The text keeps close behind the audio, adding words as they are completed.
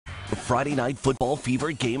Friday Night Football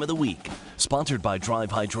Fever Game of the Week, sponsored by Drive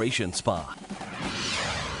Hydration Spa.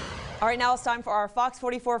 All right, now it's time for our Fox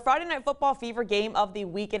 44 Friday Night Football Fever Game of the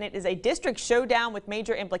Week, and it is a district showdown with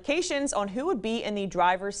major implications on who would be in the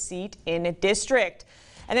driver's seat in a district.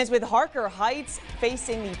 And it's with Harker Heights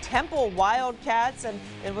facing the Temple Wildcats, and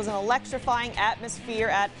it was an electrifying atmosphere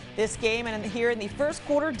at this game. And here in the first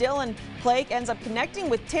quarter, Dylan Blake ends up connecting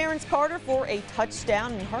with Terrence Carter for a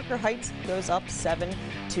touchdown, and Harker Heights goes up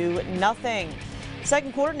 7-0.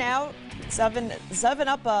 Second quarter now, seven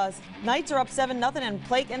up. Knights are up 7-0, and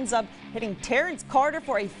Blake ends up hitting Terrence Carter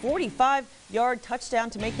for a 45-yard touchdown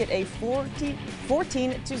to make it a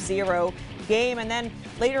 14-0 game. And then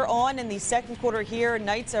later on in the second quarter here,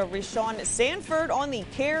 Knights are Rashawn Sanford on the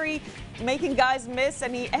carry, making guys miss,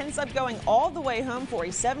 and he ends up going all the way home for a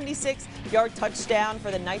 76-yard touchdown for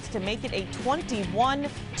the Knights to make it a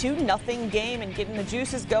 21-0 game and getting the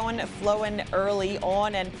juices going, flowing early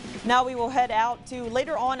on. And now we will head out to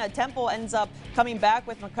later on. Temple ends up coming back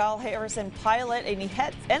with McCall Harrison Pilot, and he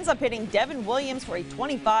ends up hitting Devin Williams for a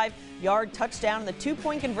 25-yard touchdown. The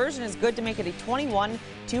two-point conversion is good to make it a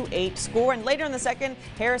 21-8 score. And later in the second,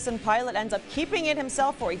 Harrison Pilot ends up keeping it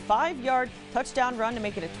himself for a 5-yard touchdown run to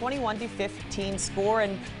make it a 21-15 score.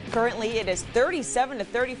 And currently it is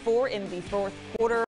 37-34 in the fourth quarter.